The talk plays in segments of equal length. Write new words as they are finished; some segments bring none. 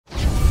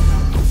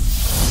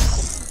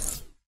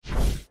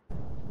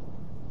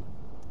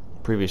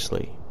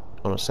Previously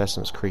on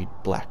Assassin's Creed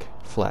Black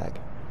Flag.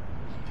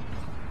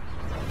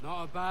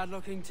 Not a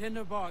bad-looking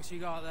tinderbox you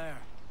got there.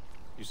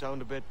 You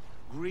sound a bit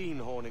green,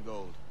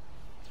 Hornigold.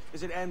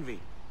 Is it envy?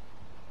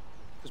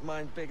 Because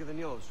mine's bigger than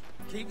yours.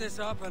 Keep this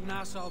up and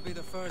Nassau will be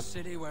the first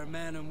city where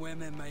men and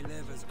women may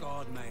live as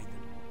God made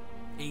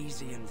them.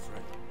 Easy and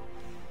free.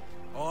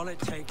 All it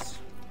takes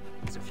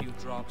is a few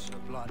drops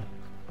of blood,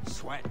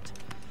 sweat,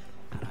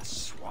 and a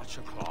swatch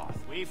of cloth.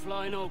 We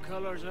fly no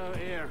colours out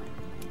here.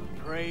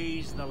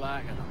 Praise the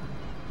lack of them.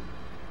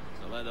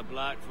 So let the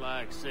black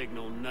flag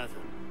signal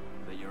nothing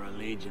but your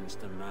allegiance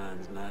to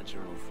man's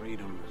natural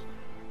freedoms.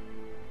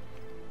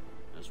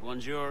 This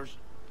one's yours.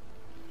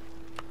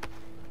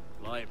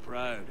 Fly it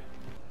proud.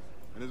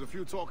 And there's a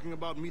few talking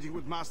about meeting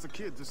with Master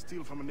Kid to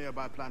steal from a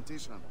nearby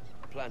plantation.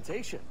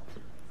 Plantation?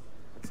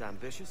 That's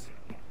ambitious.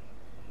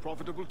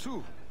 Profitable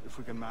too, if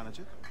we can manage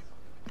it.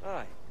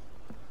 Aye.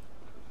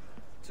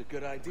 It's a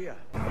good idea.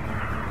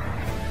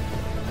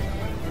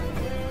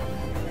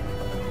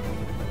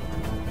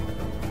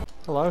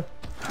 Hello.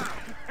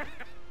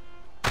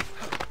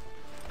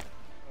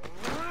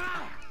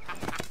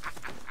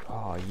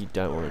 Oh, you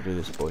don't want to do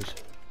this, boys.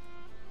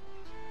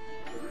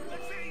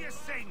 Let's hear you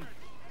sing.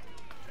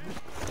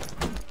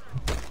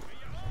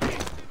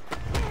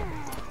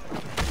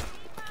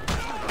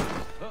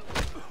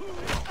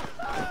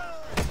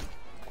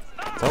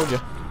 Told you.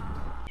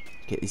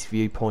 Get this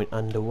viewpoint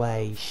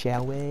underway,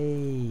 shall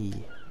we?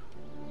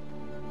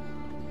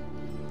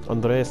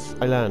 Andres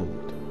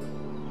Island.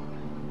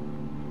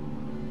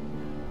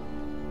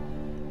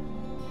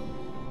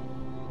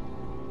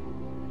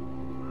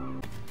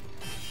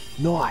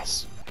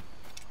 Nice.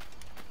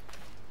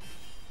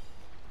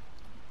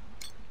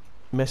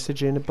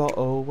 Message in a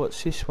bottle.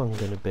 What's this one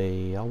gonna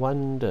be? I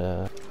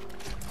wonder.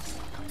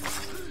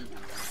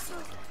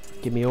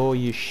 Give me all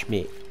your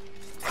schmick.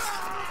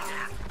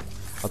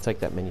 I'll take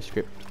that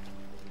manuscript.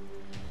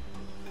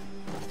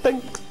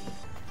 Thanks.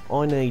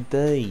 I need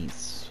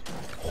these.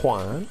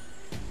 Juan.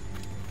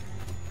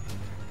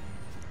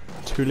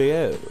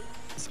 Tulio.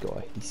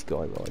 This guy,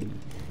 righty.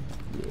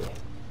 Yeah.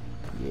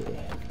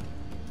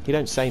 He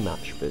don't say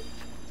much, but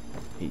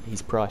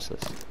he's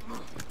priceless.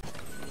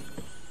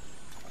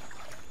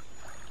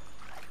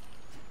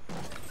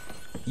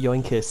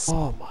 Yoinkus.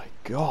 Oh my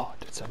god,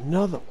 it's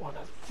another one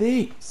of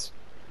these.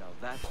 Now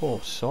that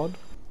Poor sod.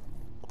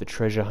 The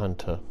treasure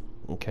hunter.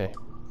 Okay.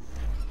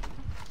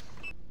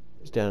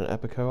 He's down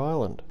at Apico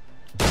Island.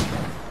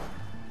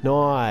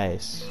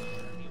 Nice.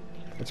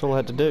 That's all I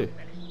had to do.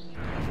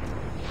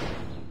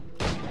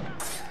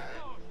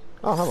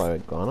 Oh, hello,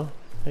 Iguana.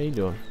 How you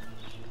doing?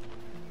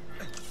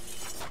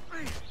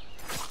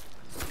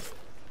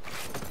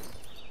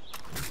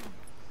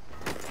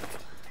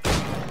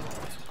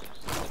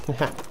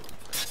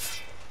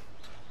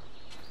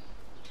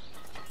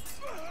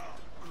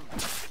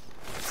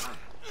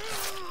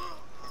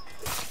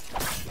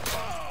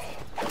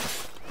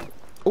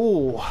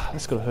 Oh,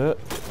 that's gonna hurt.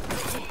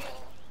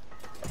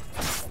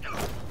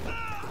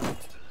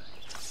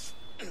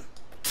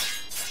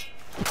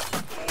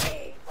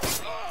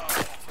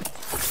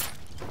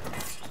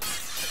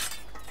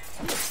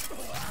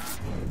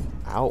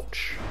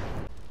 Ouch.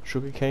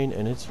 Sugarcane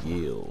and its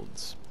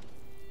yields.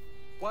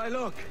 Why,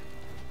 look!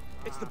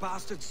 It's the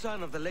bastard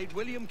son of the late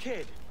William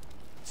Kidd.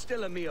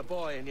 Still a mere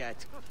boy, and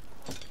yet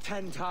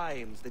 10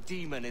 times the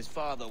demon his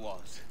father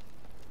was.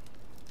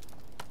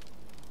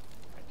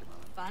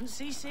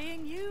 Fancy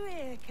seeing you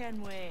here,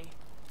 Kenway.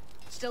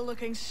 Still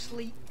looking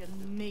sleek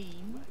and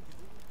mean.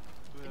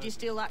 Did you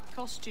steal that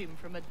costume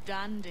from a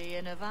dandy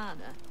in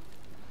Havana?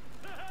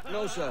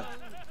 No, sir.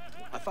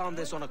 I found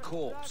this on a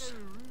corpse.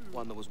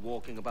 One that was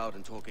walking about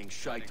and talking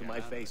shite to my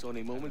face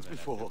only moments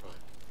before.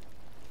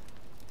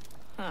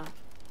 Huh.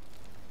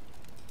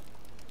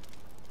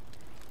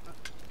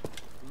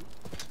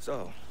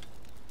 So,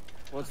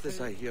 what's this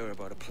I hear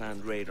about a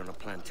planned raid on a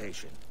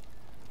plantation?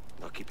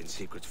 Not keeping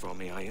secrets from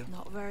me, are you?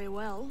 Not very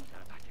well.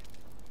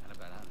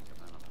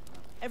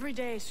 Every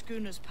day,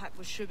 schooners packed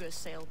with sugar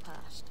sail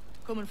past,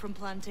 coming from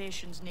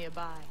plantations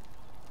nearby.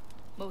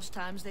 Most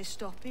times they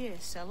stop here,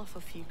 sell off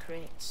a few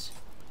crates.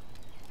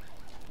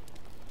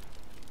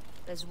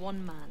 There's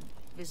one man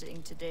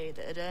visiting today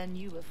that'd earn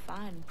you a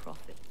fine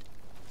profit.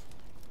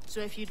 So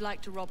if you'd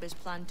like to rob his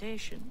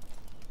plantation,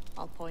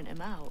 I'll point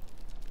him out.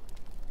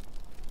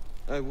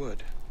 I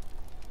would.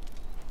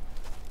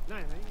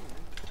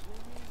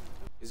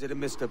 Is it a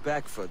Mr.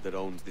 Beckford that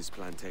owns this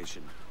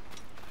plantation?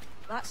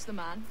 That's the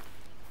man.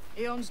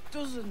 He owns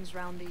dozens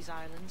round these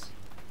islands,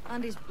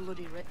 and he's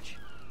bloody rich.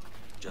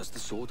 Just the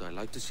sort I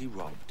like to see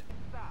robbed.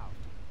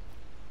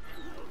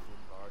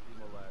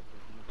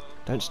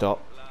 Don't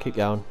stop. Keep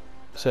going.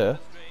 Sir.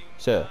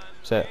 Sir.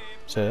 Sir.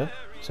 Sir.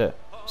 Sir.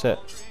 Sir.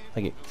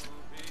 Thank you.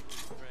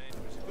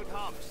 Good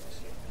harvest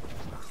this year.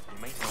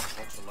 You may not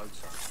box a load,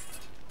 sir.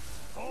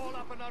 All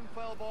up and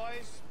unfurl,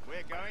 boys.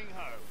 We're going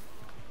home.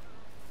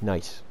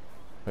 Nice.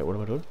 Wait, what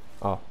am I doing?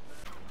 Oh.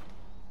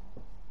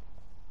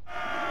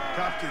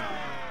 Captain,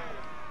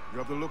 you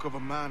have the look of a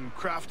man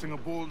crafting a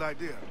bold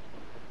idea.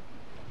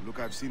 Look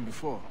I've seen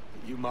before.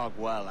 You mark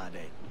well,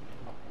 Adwale.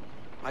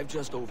 I've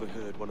just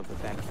overheard one of the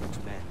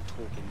Beckford's men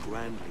talking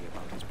grandly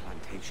about his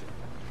plantation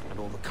and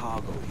all the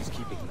cargo he's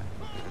keeping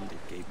there. And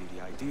it gave me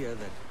the idea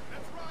that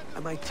I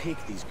might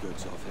take these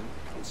goods off him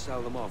and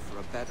sell them off for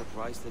a better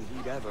price than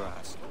he'd ever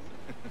ask.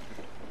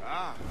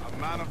 Ah, a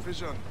man of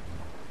vision.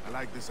 I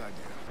like this idea.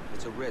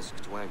 It's a risk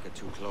to anchor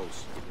too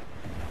close.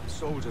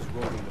 Soldiers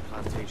roaming the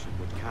plantation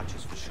would catch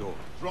us for sure.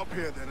 Drop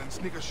here then and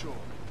sneak ashore.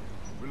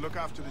 We'll look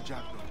after the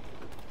jackal.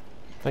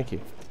 Thank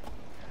you.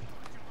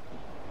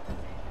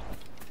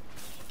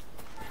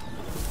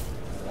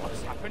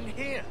 What's happened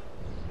here?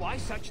 Why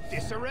such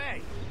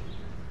disarray?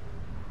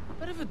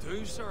 Bit of a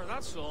do, sir,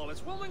 that's all.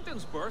 It's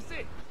Wilmington's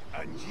birthday.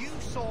 And you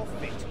saw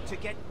fit to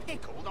get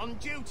pickled on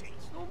duty.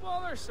 No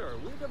bother, sir.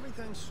 We've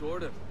everything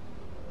sorted.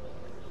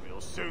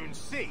 We'll soon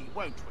see,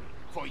 won't we?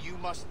 For you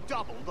must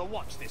double the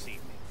watch this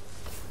evening.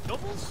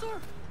 Double, sir?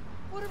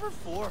 Whatever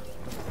for?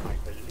 I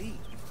believe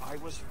I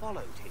was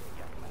followed here,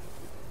 young man.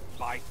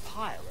 By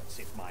pirates,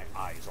 if my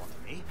eyes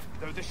honour me,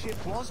 though the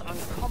ship was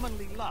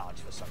uncommonly large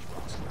for such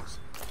rascals.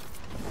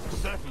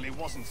 Certainly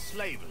wasn't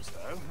slavers,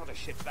 though, not a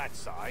ship that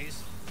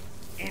size.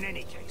 In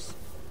any case,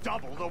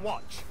 double the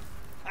watch.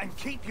 And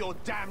keep your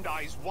damned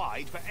eyes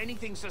wide for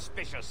anything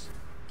suspicious.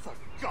 For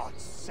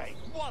God's sake,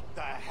 what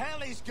the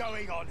hell is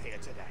going on here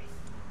today?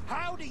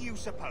 How do you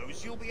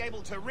suppose you'll be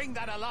able to ring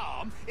that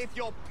alarm if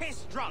you're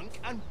piss drunk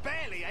and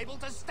barely able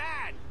to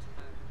stand?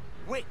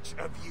 Which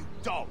of you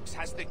dogs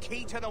has the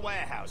key to the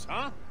warehouse,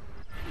 huh?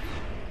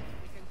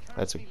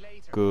 That's a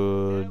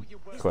good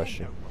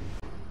question.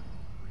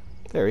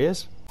 There he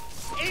is.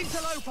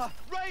 Interloper,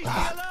 raise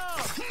the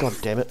alarm! God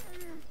damn it.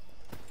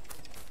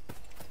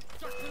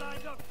 Just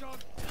lined up, dog.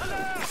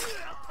 Alarm!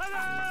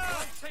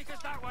 Alarm! Take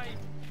us that way.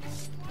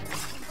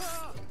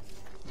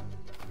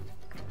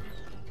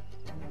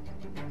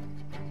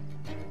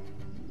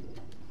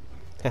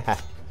 Haha.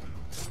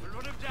 We'll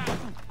run him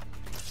down.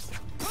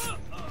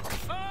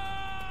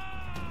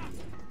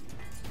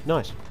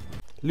 Nice.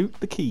 Loot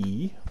the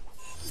key.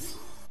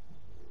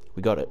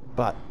 We got it,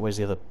 but where's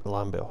the other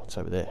alarm bell? It's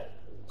over there.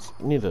 It's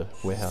near the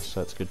warehouse, so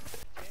that's good.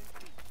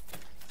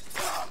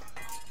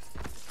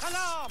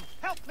 Alarm!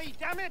 Help me,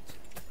 damn it!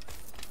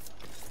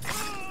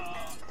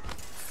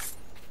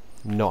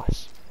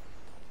 Nice.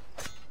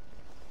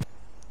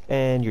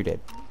 And you're dead.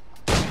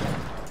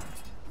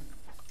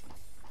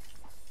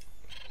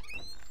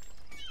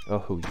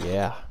 Oh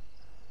yeah.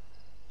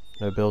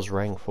 No bells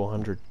rang,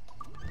 400.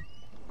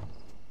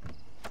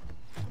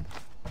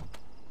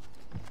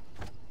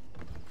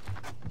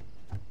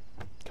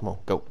 Come on,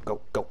 go,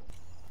 go, go.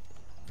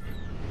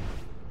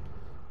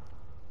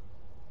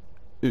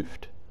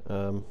 Oofed.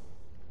 I'm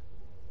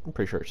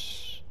pretty sure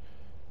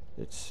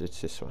it's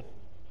this one.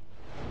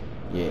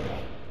 Yeah.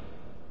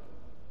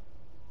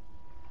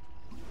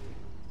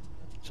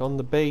 It's on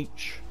the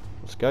beach.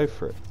 Let's go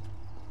for it.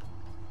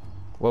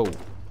 Whoa.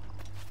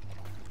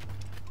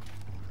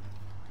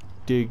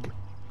 Dig,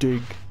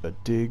 dig, a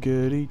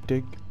diggity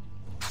dig.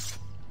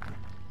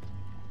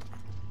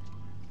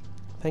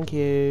 Thank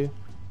you.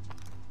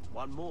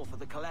 One more for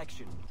the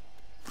collection.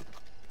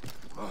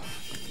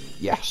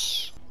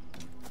 Yes.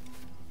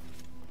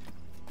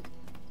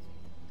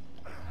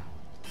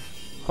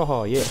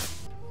 Oh yeah.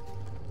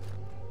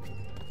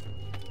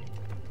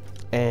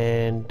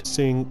 And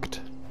synced.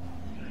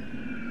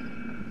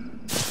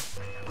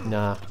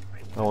 Nah,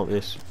 I want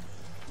this.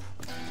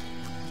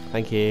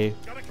 Thank you.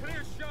 Got a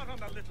clear shot on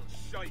that little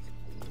shite.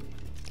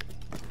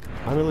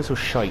 I'm a little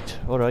shite,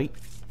 alright.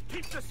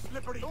 Keep the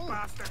slippery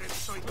bastard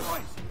inside the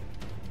ice.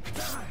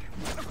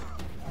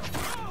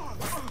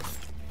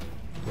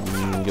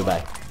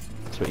 Goodbye.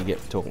 That's what you get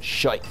for talking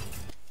shite.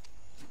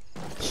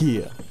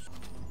 Here.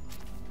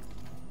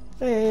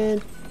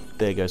 And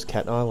there goes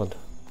Cat Island.